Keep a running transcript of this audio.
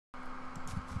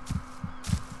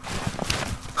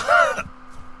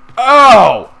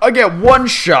Oh! I get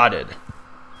one-shotted!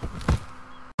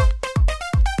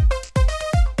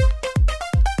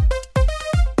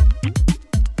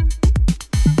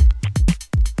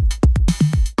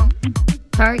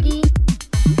 Party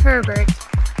Herbert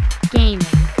Gaming.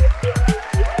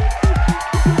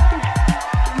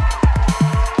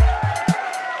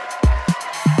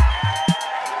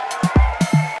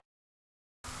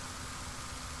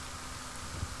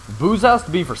 Booze has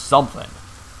to be for something.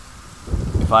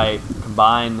 If I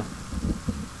combine with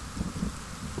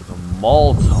a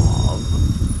Molotov.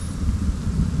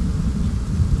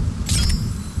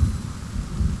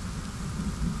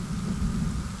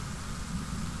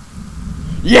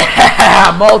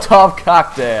 Yeah! Molotov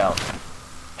cocktail!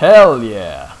 Hell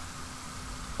yeah!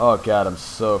 Oh god, I'm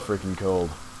so freaking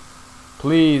cold.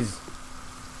 Please,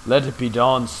 let it be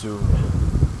dawn soon.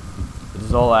 It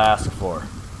is all I ask for.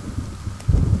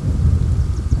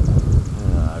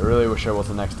 I really wish I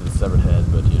wasn't next to the severed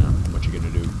head, but you know, what you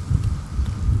gonna do?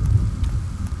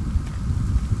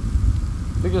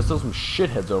 I think there's still some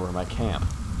shitheads over in my camp.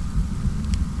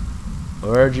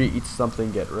 Orgy, eat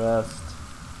something, get rest.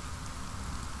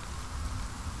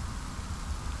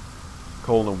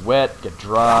 Cold and wet, get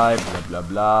dry, blah blah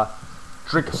blah.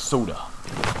 Drink a soda.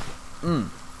 Cause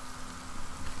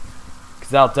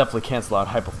that'll definitely cancel out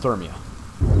hypothermia.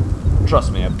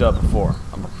 Trust me, I've done it before.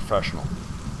 I'm a professional.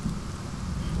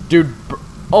 Dude,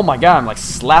 oh my god, I'm like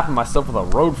slapping myself with a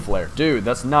road flare. Dude,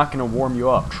 that's not gonna warm you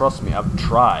up. Trust me, I've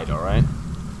tried, alright?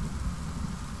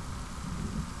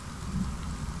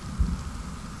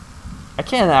 I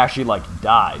can't actually, like,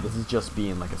 die. This is just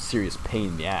being, like, a serious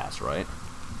pain in the ass, right?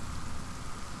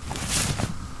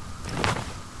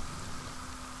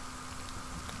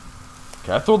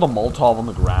 Can I throw the Molotov on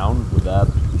the ground with that?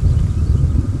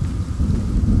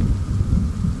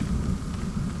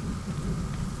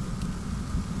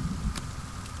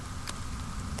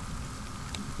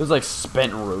 There's like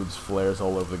spent roads flares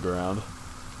all over the ground.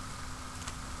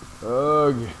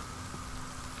 Ugh.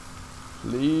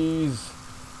 Please.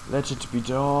 Let it be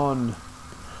dawn.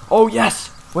 Oh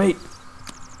yes! Wait.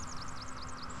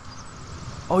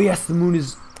 Oh yes, the moon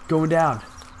is going down.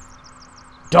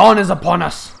 Dawn is upon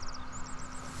us.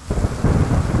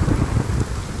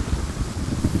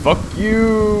 Fuck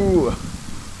you.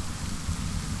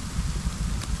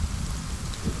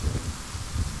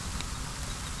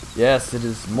 Yes, it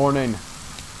is morning.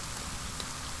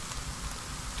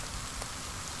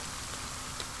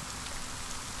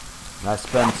 And I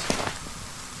spent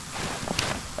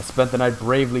the night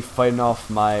bravely fighting off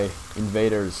my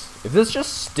invaders. If this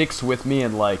just sticks with me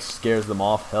and like scares them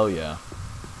off, hell yeah.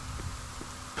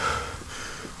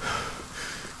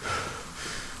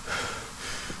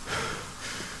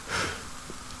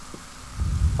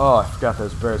 Oh, I forgot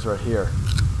those bears right here.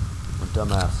 What a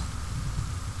dumbass.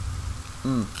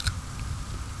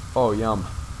 Oh, yum.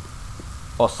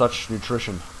 Oh, such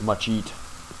nutrition. Much eat.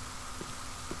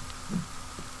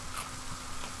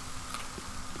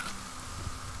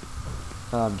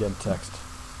 I'm getting text.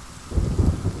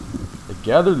 Like,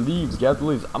 gather leaves, gather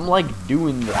leaves. I'm like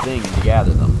doing the thing to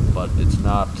gather them, but it's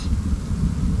not.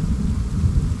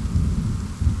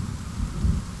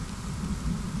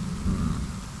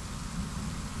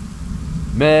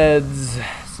 Meds,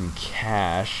 some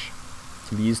cash.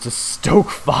 To be used to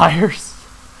stoke fires.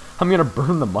 I'm gonna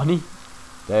burn the money.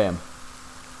 Damn.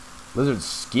 Lizard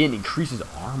skin increases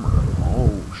armor.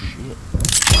 Oh shit.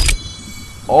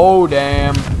 Oh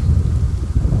damn.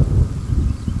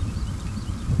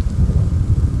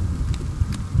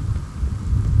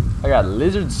 I got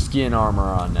lizard skin armor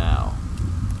on now.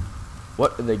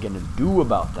 What are they gonna do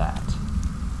about that?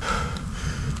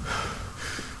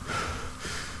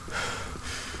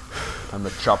 Time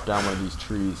to chop down one of these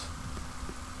trees.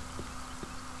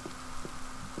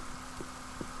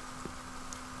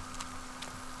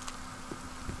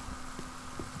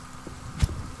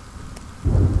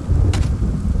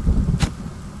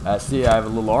 I see I have a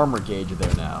little armor gauge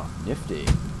there now. Nifty.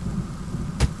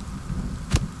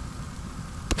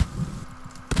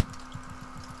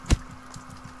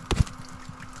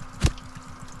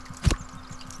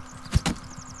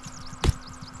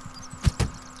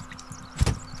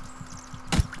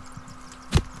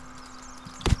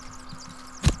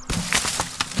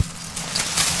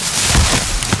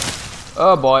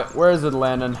 Oh boy, where is it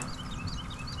landing?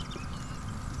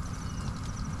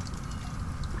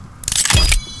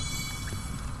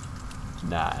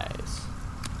 Nice.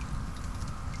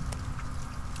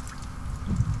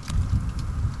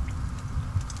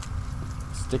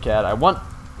 Stick at. I want.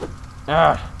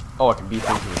 Oh, I can beat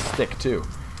things with a stick too.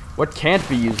 What can't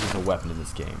be used as a weapon in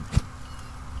this game?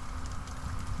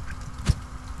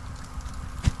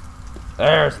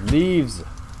 There's leaves.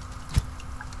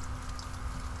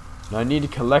 Now I need to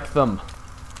collect them.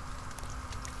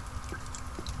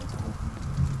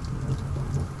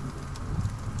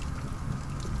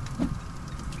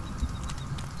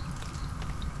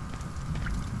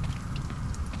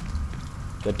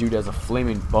 That dude has a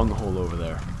flaming bunghole over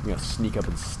there. I'm gonna sneak up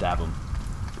and stab him.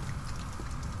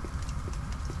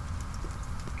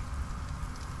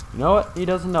 You know what? He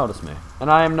doesn't notice me.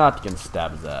 And I am not gonna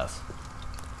stab his ass.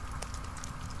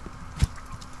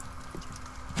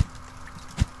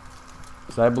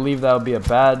 So I believe that would be a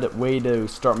bad way to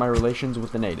start my relations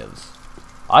with the natives.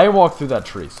 I walked through that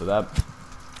tree, so that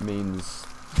means...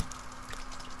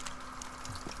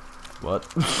 What?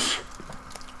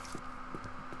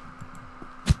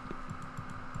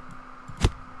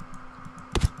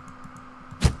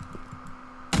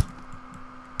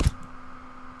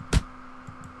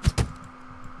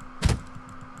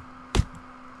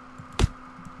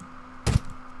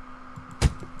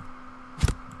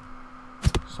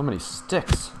 So many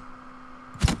sticks.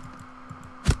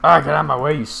 Ah, get out of my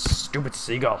way, you stupid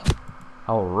seagull.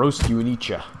 I'll roast you and eat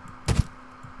ya.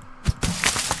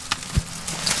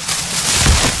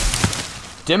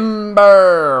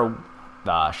 Timber!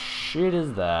 The shit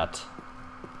is that?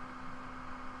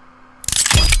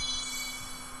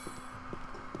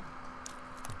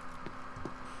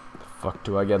 The fuck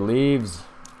do I get leaves?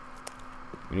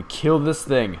 I'm gonna kill this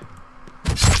thing.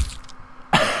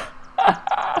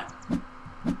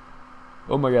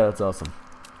 Oh my god, that's awesome.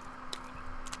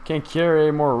 Can't carry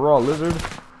any more raw lizard.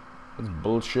 That's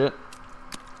bullshit.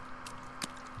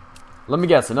 Let me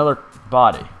guess, another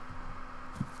body.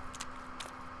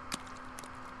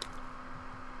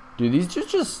 Dude, these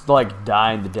just like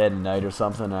die in the dead of night or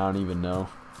something. I don't even know.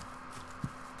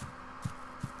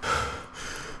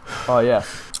 Oh,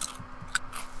 yes.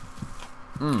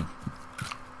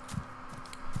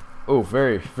 Oh,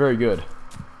 very, very good.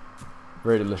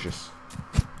 Very delicious.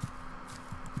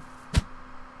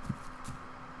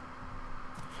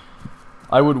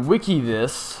 I would wiki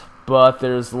this, but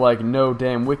there's like no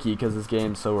damn wiki because this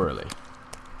game's so early.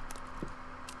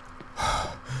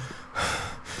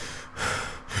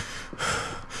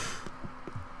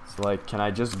 It's like, can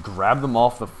I just grab them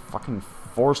off the fucking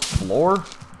forced floor?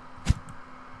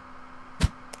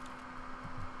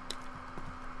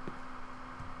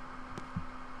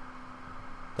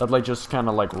 That like just kind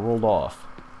of like rolled off.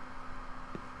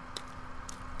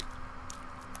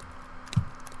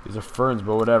 These are ferns,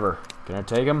 but whatever. Can I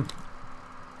take them?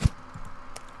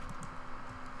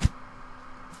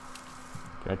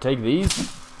 Can I take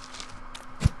these?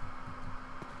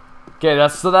 Okay,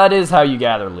 that is how you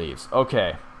gather leaves.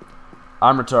 Okay.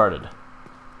 I'm retarded.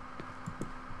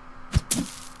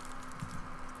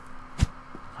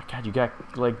 Oh my god, you got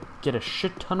like get a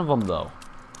shit ton of them though.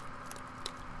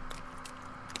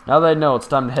 Now that I know, it's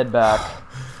time to head back.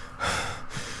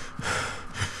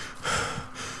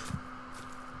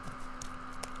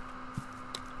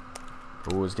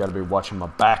 Always gotta be watching my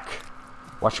back,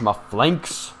 watching my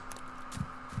flanks.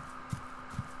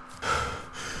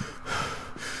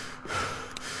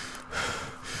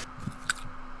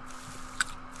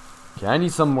 Okay, I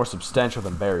need something more substantial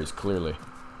than berries, clearly.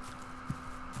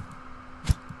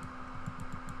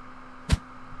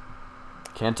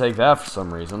 Can't take that for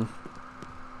some reason.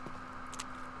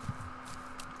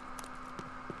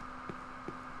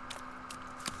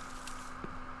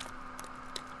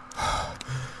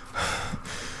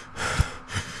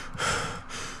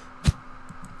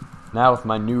 Now with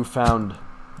my newfound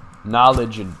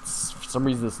knowledge and for some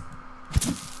reason this...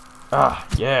 Ah,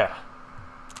 yeah.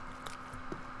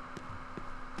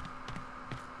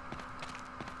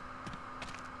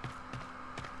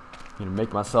 I'm gonna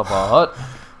make myself a hut.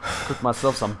 Cook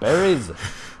myself some berries.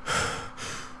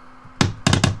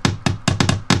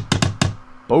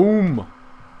 Boom.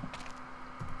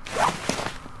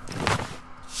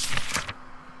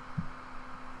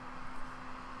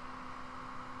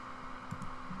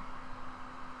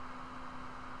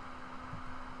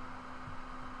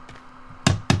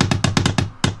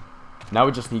 Now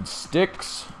we just need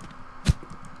sticks.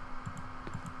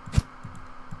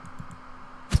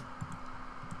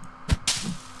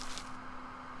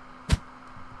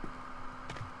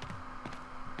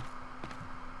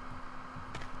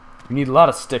 We need a lot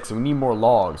of sticks and we need more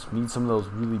logs. We need some of those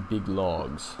really big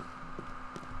logs.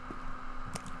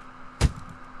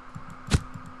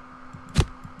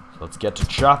 So let's get to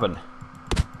chopping.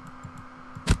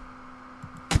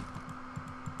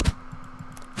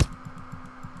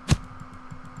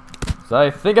 So I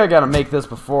think I gotta make this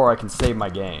before I can save my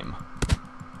game.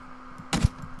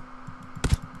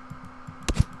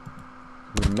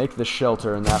 I'm gonna make the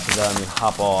shelter and after that I'm gonna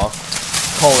hop off.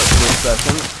 call it for a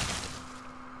second.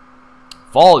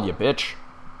 Fall, you bitch.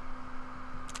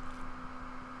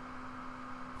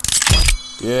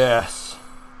 Yes.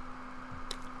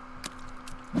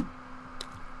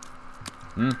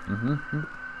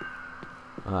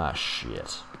 Ah,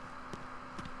 shit.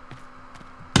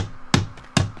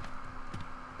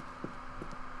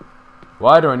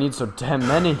 Why do I need so damn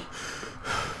many?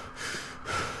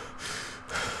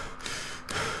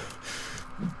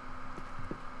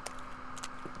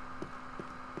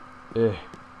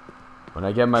 When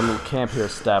I get my little camp here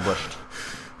established,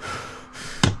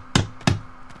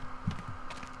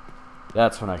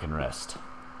 that's when I can rest.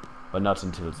 But not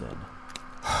until then.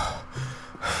 'Cause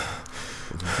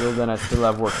until then, I still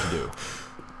have work to do.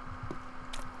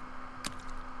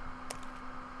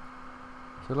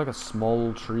 Is there like a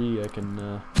small tree I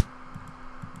can,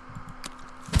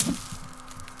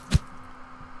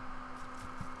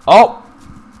 Oh!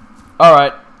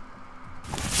 Alright.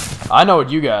 I know what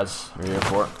you guys are here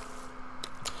for.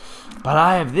 But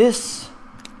I have this.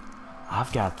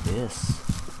 I've got this.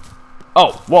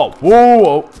 Oh, whoa, whoa,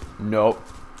 whoa. Nope.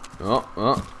 Nope,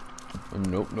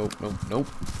 nope, nope, nope.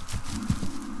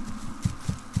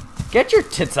 Get your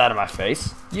tits out of my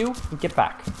face. You, get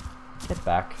back. Get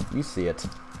back. You see it.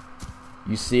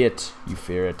 You see it. You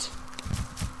fear it.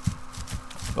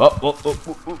 Oh, oh, oh,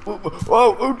 oh, oh, oh, oh,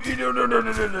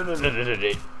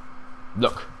 oh.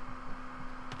 Look.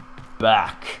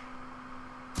 Back.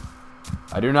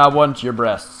 I do not want your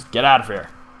breasts. Get out of here.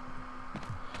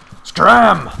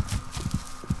 Scram!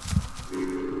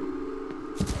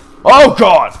 Oh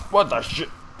god! What the shit?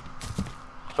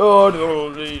 Oh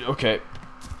no. Okay.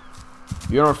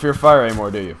 You don't fear fire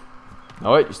anymore, do you?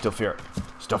 No, wait, you still fear it.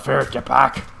 Still fear it. Get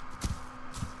back.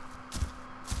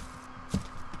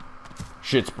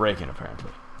 Shit's breaking,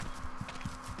 apparently.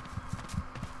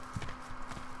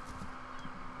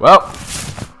 Well.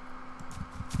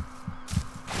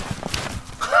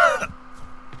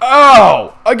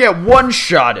 Oh! I get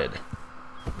one-shotted.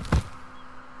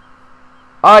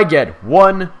 I get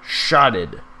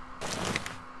one-shotted.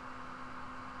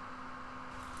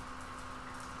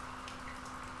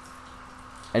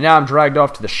 And now I'm dragged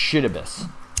off to the shit abyss.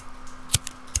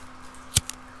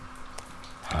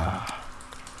 I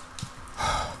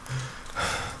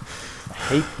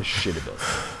hate the shit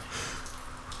abyss.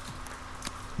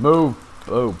 Move.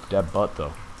 Oh, that butt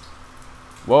though.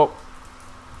 Whoa.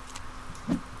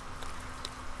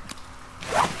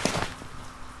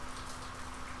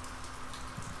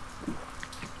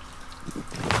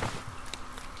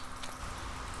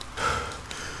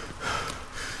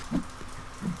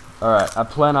 Alright, I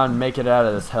plan on making it out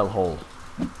of this hellhole.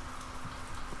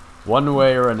 One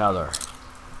way or another.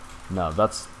 No,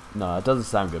 that's... No, it doesn't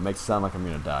sound good. It makes it sound like I'm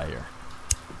gonna die here.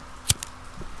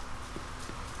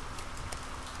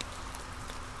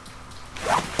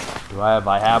 Do I have...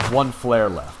 I have one flare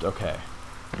left. Okay.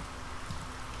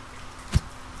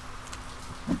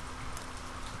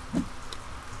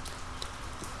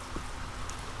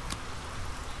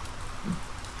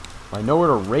 I know where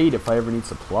to raid if I ever need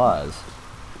supplies.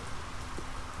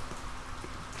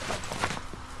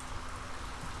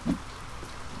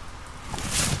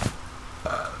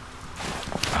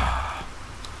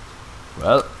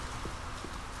 Well,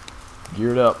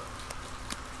 geared up.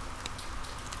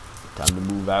 Time to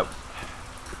move out.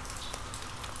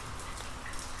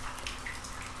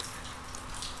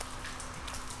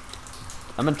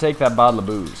 I'm gonna take that bottle of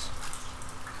booze.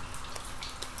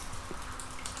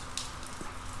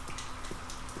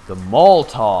 The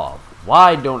Molotov.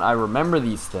 Why don't I remember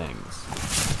these things?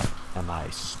 Am I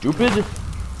stupid?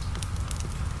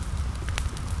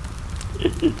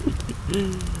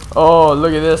 Oh,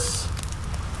 look at this.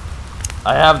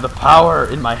 I have the power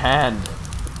in my hand.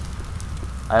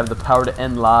 I have the power to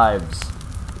end lives.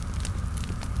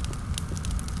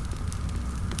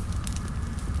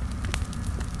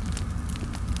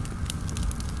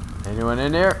 Anyone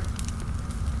in here?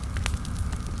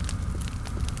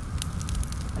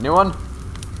 Anyone?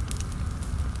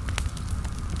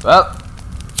 Well.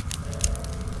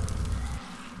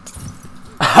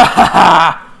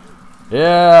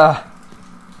 Yeah.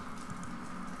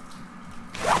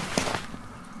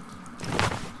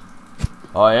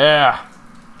 Oh yeah.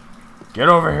 Get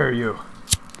over here, you.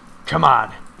 Come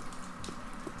on.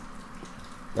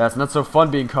 Yeah, it's not so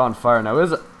fun being caught on fire now,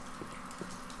 is it?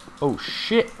 Oh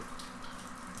shit.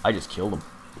 I just killed them.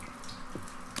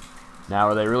 Now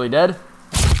are they really dead?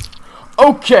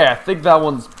 Okay, I think that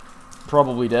one's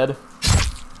probably dead.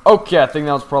 Okay, I think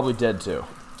that one's probably dead too.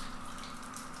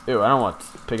 Ew, I don't want to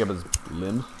pick up his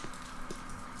limb.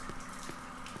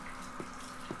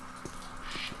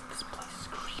 Shit, this place is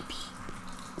creepy.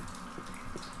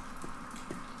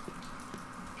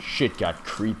 shit got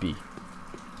creepy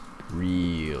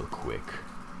real quick.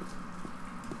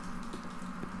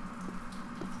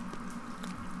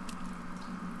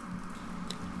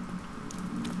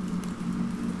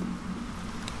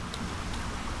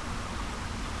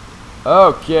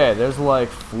 Okay, there's like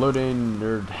floating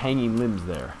or hanging limbs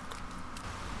there.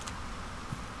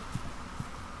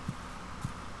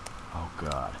 Oh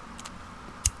god.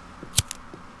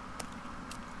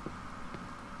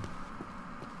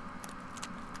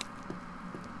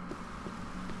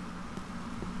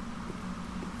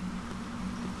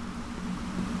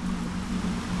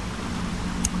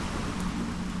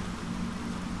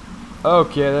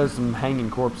 Okay, there's some hanging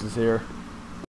corpses here.